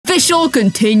Fischl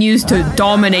continues to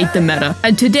dominate the meta,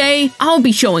 and today I'll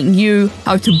be showing you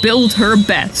how to build her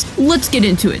best. Let's get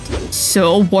into it.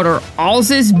 So what are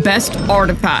Oz's best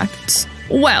artifacts?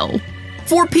 Well,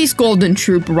 4-piece Golden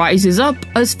Troupe rises up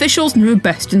as Fischl's new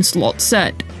best in slot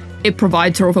set. It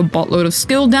provides her with a buttload of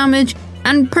skill damage,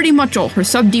 and pretty much all her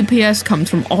sub DPS comes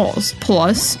from Oz.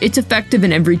 Plus, it's effective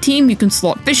in every team you can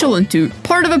slot Fischl into,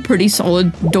 part of a pretty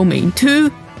solid domain too.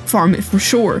 Farm it for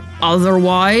sure.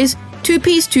 Otherwise,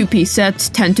 2-piece sets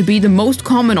tend to be the most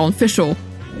common on Fischl.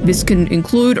 This can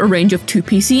include a range of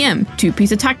 2-piece EM,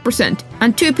 2-piece attack percent,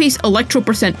 and 2-piece electro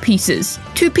percent pieces.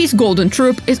 2-piece Golden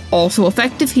Troupe is also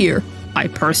effective here. I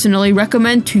personally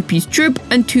recommend 2-piece Troupe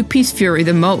and 2-piece Fury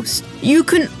the most. You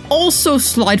can also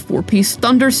slide 4-piece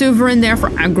Thunder Silver in there for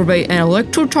Aggravate and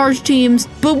Electro Charge teams,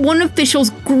 but one of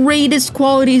Fischl's greatest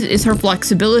qualities is her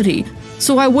flexibility,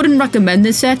 so I wouldn't recommend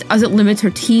this set as it limits her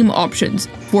team options.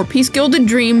 4-piece Gilded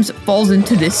Dreams falls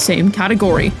into this same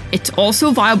category. It's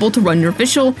also viable to run your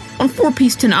Fischl on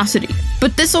 4-piece Tenacity,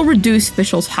 but this will reduce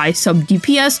Fischl's high sub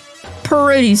DPS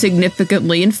pretty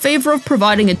significantly in favor of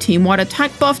providing a team-wide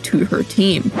attack buff to her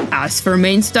team. As for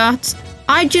main stats,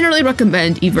 I generally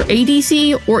recommend either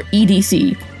ADC or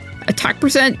EDC. Attack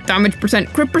percent, damage percent,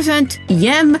 crit percent,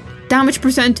 EM, damage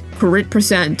percent, crit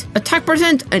percent. Attack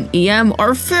percent and EM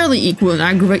are fairly equal in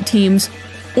Aggravate teams,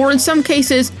 or in some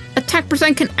cases, attack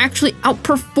percent can actually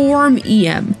outperform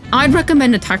EM. I'd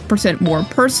recommend attack percent more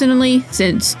personally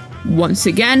since, once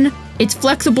again, it's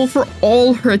flexible for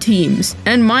all her teams.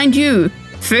 And mind you,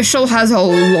 Fischl has a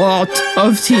lot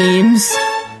of teams.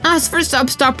 As for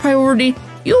sub-stat priority,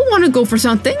 you'll want to go for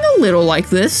something a little like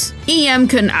this. EM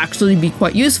can actually be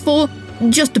quite useful,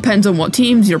 just depends on what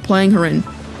teams you're playing her in.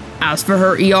 As for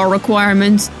her ER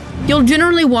requirements, you'll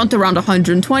generally want around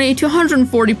 120 to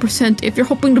 140% if you're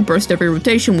hoping to burst every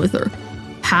rotation with her.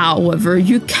 However,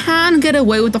 you can get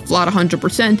away with a flat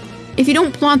 100% if you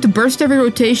don't plan to burst every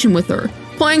rotation with her.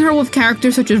 Playing her with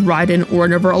characters such as Raiden or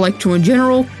another Electro in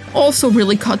general also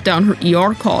really cut down her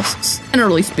ER costs.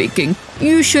 Generally speaking,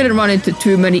 you shouldn't run into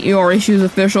too many ER issues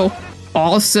with Fischl.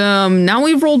 Awesome, now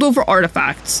we've rolled over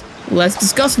artifacts. Let's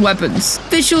discuss weapons.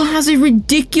 Fischl has a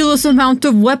ridiculous amount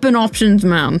of weapon options,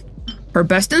 man. Her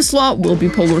best in slot will be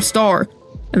Polar Star,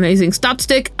 amazing stat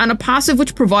stick, and a passive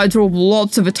which provides her with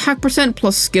lots of attack percent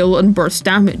plus skill and burst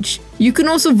damage. You can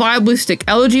also viably stick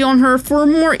Elegy on her for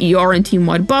more ER and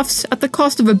team-wide buffs at the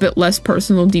cost of a bit less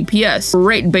personal DPS.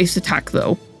 Great base attack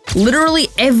though. Literally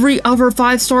every other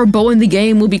 5-star bow in the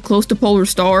game will be close to Polar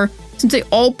Star, since they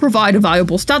all provide a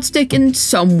valuable stat stick in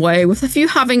some way, with a few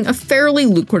having a fairly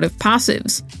lucrative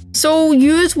passives. So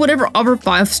use whatever other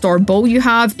 5-star bow you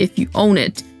have if you own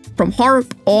it, from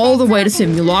Harp all the way to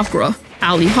Simulacra.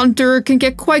 Ali Hunter can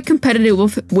get quite competitive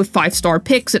with 5-star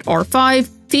picks at R5,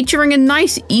 featuring a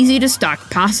nice, easy to stack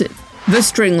passive. The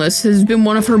Stringless has been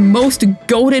one of her most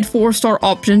goated 4-star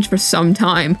options for some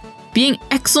time, being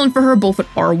excellent for her both at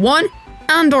R1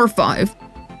 and R5.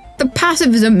 The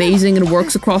passive is amazing and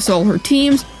works across all her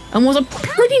teams, and was a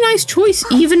pretty nice choice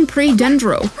even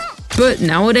pre-Dendro. But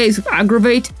nowadays with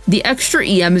Aggravate, the extra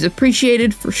EM is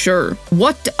appreciated for sure.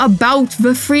 What about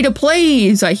the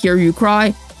free-to-plays, I hear you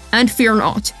cry? And fear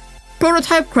not.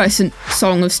 Prototype Crescent,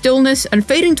 Song of Stillness, and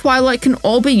Fading Twilight can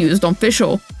all be used on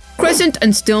Fischl. Crescent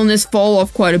and Stillness fall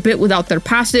off quite a bit without their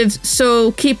passives,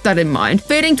 so keep that in mind.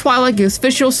 Fading Twilight gives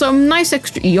Fischl some nice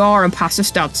extra ER and passive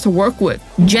stats to work with.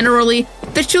 Generally,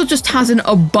 Fischl just has an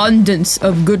abundance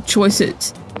of good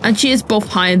choices, and she is both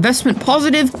high investment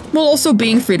positive while also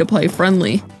being free-to-play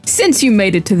friendly. Since you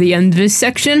made it to the end of this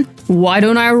section, why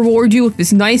don't I reward you with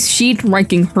this nice sheet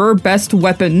ranking her best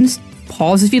weapons?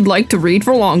 Pause if you'd like to read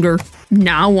for longer.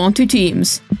 Now on to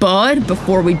teams. But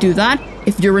before we do that,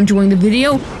 if you're enjoying the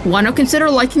video, why not consider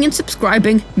liking and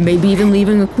subscribing, maybe even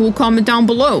leaving a cool comment down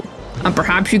below. And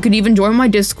perhaps you could even join my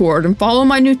Discord and follow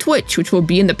my new Twitch, which will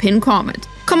be in the pinned comment.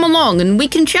 Come along and we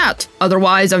can chat.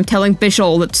 Otherwise, I'm telling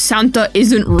Fischl that Santa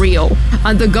isn't real,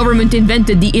 and the government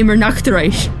invented the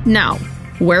Immernachtreich. Now,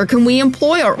 where can we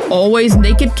employ our always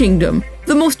naked kingdom?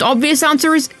 The most obvious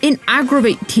answer is in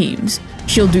Aggravate teams.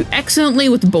 She'll do excellently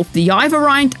with both the Yai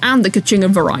variant and the Kazjire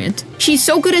variant. She's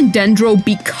so good in Dendro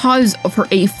because of her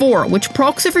A4, which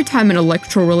procs every time an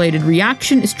electro-related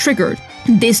reaction is triggered.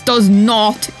 This does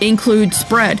not include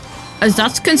spread, as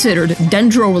that's considered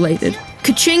Dendro-related.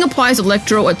 Kazjire applies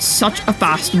Electro at such a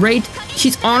fast rate,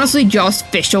 she's honestly just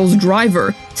Fischl's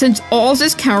driver, since Oz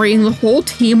is carrying the whole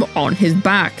team on his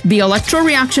back. The Electro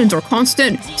reactions are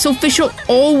constant, so Fischl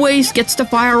always gets to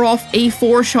fire off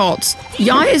A4 shots.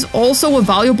 Yai is also a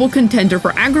valuable contender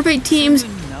for Aggravate teams,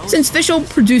 since Fischl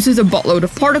produces a buttload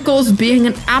of particles, being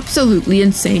an absolutely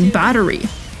insane battery.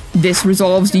 This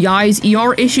resolves the eye's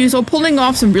ER issues while pulling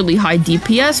off some really high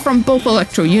DPS from both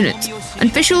Electro units,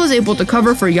 and Fischl is able to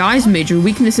cover for Yai's major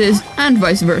weaknesses, and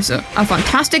vice versa. A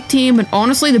fantastic team, and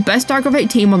honestly the best Aggravate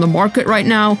team on the market right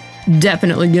now.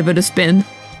 Definitely give it a spin.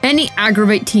 Any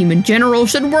Aggravate team in general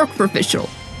should work for Fischl.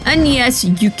 And yes,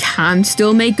 you can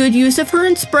still make good use of her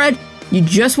in spread, you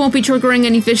just won't be triggering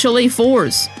any Fischl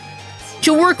A4s.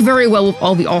 She'll work very well with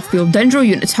all the off-field Dendro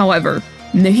units, however.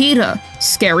 Nahida,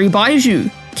 Scary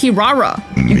Baiju, Kirara,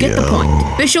 you get the point.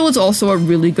 Fischl is also a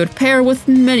really good pair with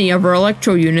many of her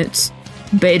Electro units.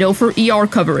 Beidou for ER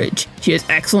coverage. She has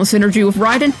excellent synergy with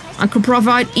Raiden and can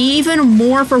provide even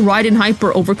more for Raiden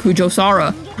Hyper over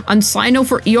Kujo-Sara, and Sino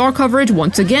for ER coverage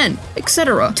once again,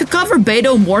 etc. To cover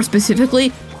Beidou more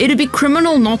specifically, it'd be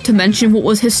criminal not to mention what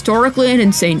was historically an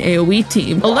insane AoE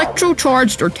team. Electro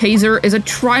Charged or Taser is a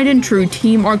tried and true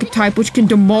team archetype which can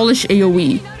demolish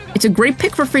AoE. It's a great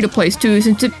pick for free-to-plays too,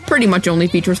 since it pretty much only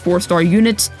features 4-star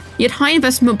units, yet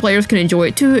high-investment players can enjoy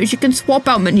it too, as you can swap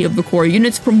out many of the core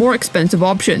units for more expensive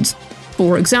options.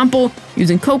 For example,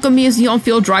 using Kokomi as the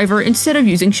on-field driver instead of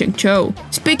using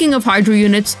Xingqiu. Speaking of Hydro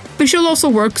units, Fischl also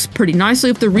works pretty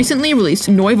nicely with the recently released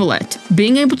Noivelet,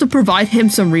 being able to provide him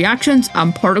some reactions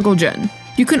and particle gen.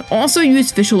 You can also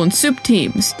use Fischl in soup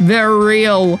teams. They're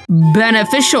real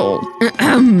beneficial.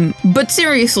 But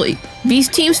seriously, these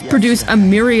teams produce a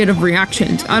myriad of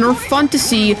reactions and are fun to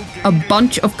see a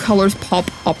bunch of colors pop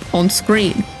up on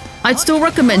screen. I'd still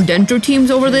recommend Dendro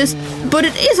teams over this, but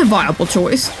it is a viable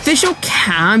choice. Fischl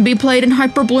can be played in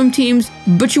Hyper Bloom teams,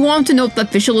 but you want to note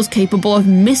that Fischl is capable of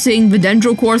missing the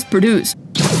Dendro cores produced.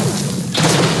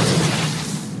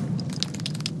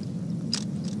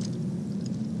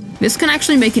 This can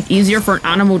actually make it easier for an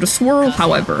animal to swirl,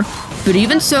 however. But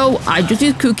even so, I just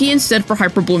use Kuki instead for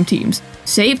Hyper Bloom teams.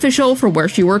 Save Fischl for where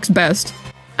she works best.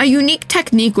 A unique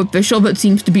technique with Fischl that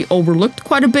seems to be overlooked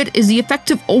quite a bit is the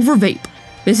effective Overvape.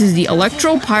 This is the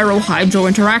Electro-Pyro-Hydro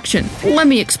interaction. Let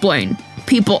me explain.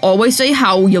 People always say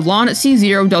how Yolanda at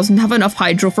C0 doesn't have enough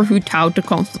Hydro for Hu Tao to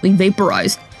constantly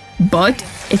vaporize. But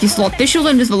if you slot Fischl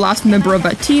in as the last member of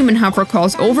that team and have her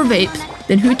cause overvapes,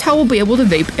 then Hu Tao will be able to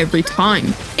vape every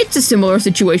time. It's a similar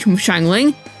situation with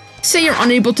Xiangling. Say you're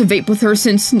unable to vape with her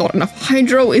since not enough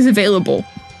Hydro is available.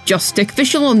 Just stick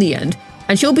Fischl on the end,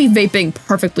 and she'll be vaping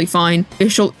perfectly fine.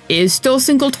 Fischl is still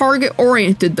single target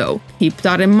oriented though, keep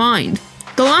that in mind.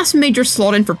 The last major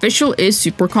slot in for Fischl is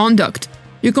Superconduct.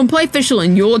 You can play Fischl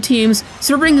in Eula teams,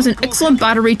 serving as an excellent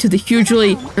battery to the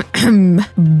hugely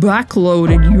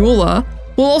backloaded Eula,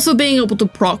 while also being able to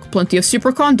proc plenty of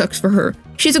Superconducts for her.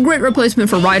 She's a great replacement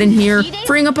for Raiden here,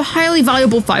 freeing up a highly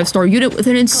valuable 5-star unit with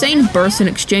an insane burst in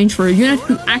exchange for a unit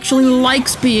who actually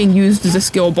likes being used as a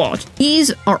skill bot.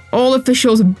 These are all of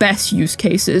Fischl's best use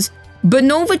cases, but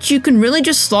know that you can really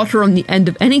just slot her on the end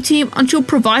of any team and she'll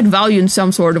provide value in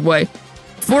some sort of way.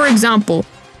 For example,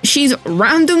 she's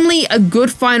randomly a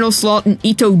good final slot in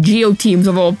Ito Geo teams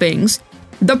of all things.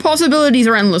 The possibilities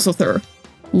are endless with her.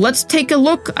 Let's take a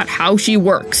look at how she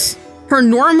works. Her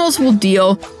normals will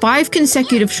deal 5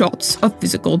 consecutive shots of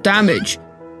physical damage.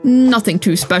 Nothing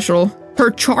too special. Her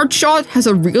charge shot has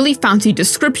a really fancy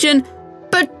description,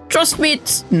 but trust me,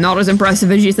 it's not as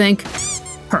impressive as you think.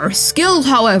 Her skill,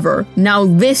 however, now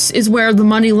this is where the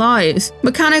money lies.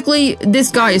 Mechanically,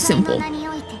 this guy is simple.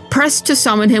 Press to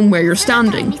summon him where you're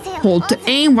standing, hold to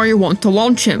aim where you want to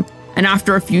launch him, and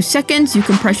after a few seconds you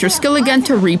can press your skill again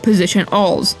to reposition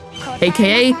Oz,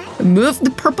 aka move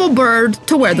the purple bird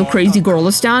to where the crazy girl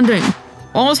is standing.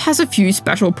 Oz has a few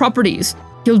special properties.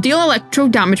 He'll deal electro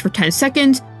damage for 10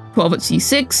 seconds, 12 at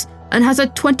C6, and has a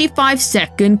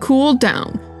 25-second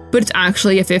cooldown, but it's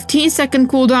actually a 15-second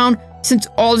cooldown since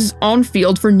Oz is on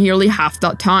field for nearly half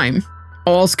that time.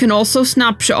 Oz can also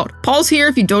snapshot. Pause here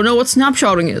if you don't know what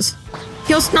snapshotting is.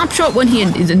 He'll snapshot when he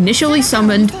is initially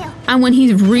summoned and when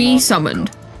he's re-summoned.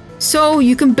 So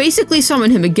you can basically summon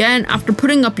him again after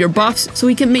putting up your buffs so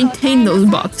he can maintain those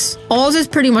buffs. Oz is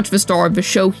pretty much the star of the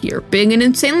show here, being an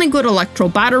insanely good electro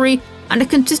battery and a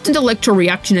consistent electro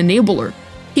reaction enabler.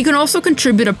 He can also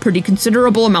contribute a pretty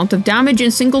considerable amount of damage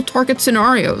in single target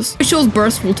scenarios. Fischl's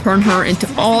burst will turn her into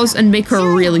Oz and make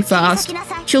her really fast.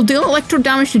 She'll deal electro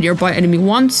damage to nearby enemy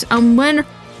once, and when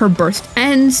her burst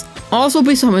ends, Oz will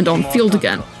be summoned on field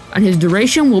again, and his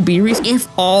duration will be reset. If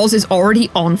Oz is already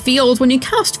on field when you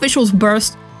cast Fischl's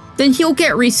burst, then he'll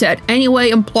get reset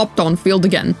anyway and plopped on field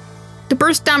again. The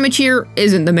burst damage here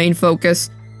isn't the main focus.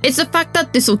 It's the fact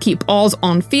that this will keep Oz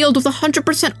on field with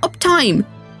 100% uptime,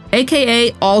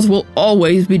 aka Oz will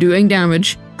always be doing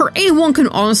damage. Her A1 can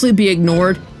honestly be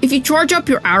ignored. If you charge up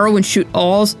your arrow and shoot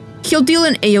Oz, he'll deal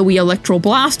an AoE Electro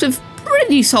Blast with pretty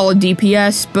pretty solid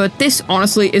DPS, but this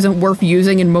honestly isn't worth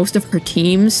using in most of her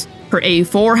teams. Her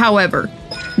A4, however.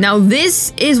 Now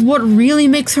this is what really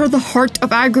makes her the heart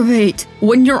of Aggravate.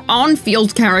 When your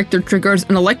on-field character triggers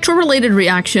an electro-related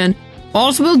reaction,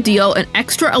 Oz will deal an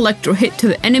extra electro hit to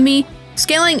the enemy,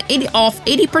 scaling off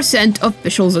 80% of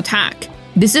Fischl's attack.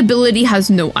 This ability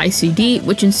has no ICD,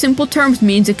 which in simple terms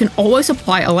means it can always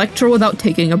apply electro without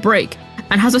taking a break,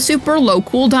 and has a super low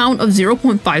cooldown of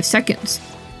 0.5 seconds.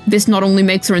 This not only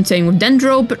makes her insane with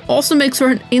Dendro, but also makes her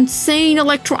an insane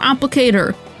electro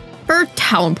applicator. Her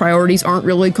talent priorities aren't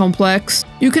really complex.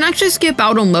 You can actually skip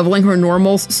out on leveling her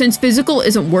normals, since physical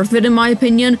isn't worth it in my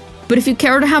opinion, but if you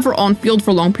care to have her on field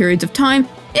for long periods of time,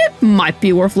 it might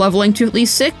be worth leveling to at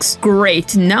least 6.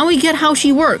 Great, now we get how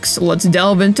she works. Let's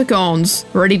delve into cons.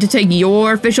 Ready to take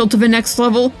your Fischl to the next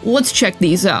level? Let's check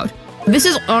these out. This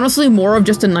is honestly more of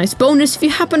just a nice bonus if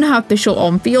you happen to have Fischl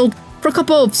on field for a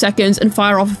couple of seconds and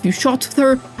fire off a few shots with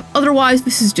her. Otherwise,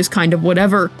 this is just kind of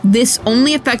whatever. This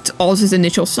only affects Oz's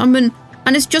initial summon,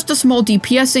 and it's just a small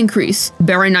DPS increase.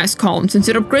 Very nice con, since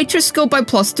it upgrades your skill by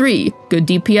 +3. Good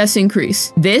DPS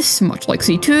increase. This, much like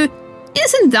C2,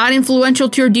 isn't that influential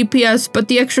to your DPS, but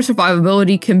the extra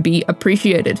survivability can be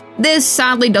appreciated. This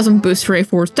sadly doesn't boost her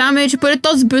A4's damage, but it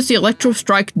does boost the electro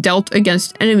strike dealt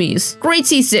against enemies. Great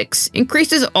C6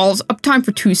 increases Oz's uptime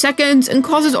for 2 seconds and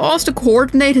causes Oz to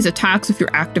coordinate his attacks with your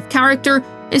active character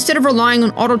instead of relying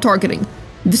on auto-targeting.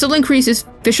 This will increase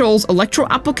Fischl's electro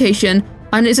application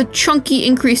and is a chunky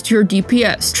increase to your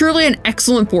DPS. Truly an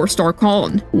excellent 4-star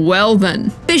con. Well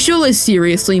then, Fischl is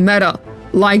seriously meta.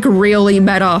 Like really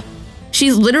meta.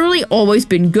 She's literally always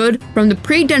been good from the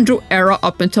pre-Dendro era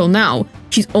up until now.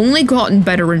 She's only gotten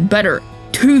better and better.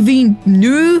 To the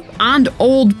new and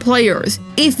old players,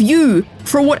 if you,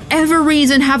 for whatever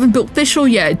reason, haven't built Fischl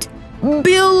yet,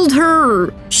 build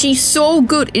her! She's so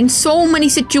good in so many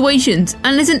situations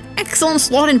and is an excellent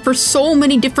slot-in for so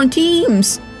many different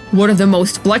teams. One of the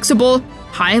most flexible,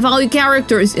 high-value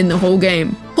characters in the whole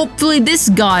game. Hopefully this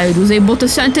guide was able to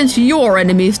sentence your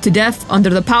enemies to death under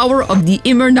the power of the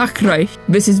Immer Nachreich.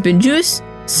 This has been Juice,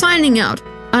 signing out,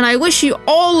 and I wish you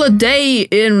all a day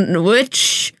in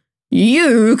which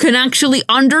you can actually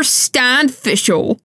understand Fischl.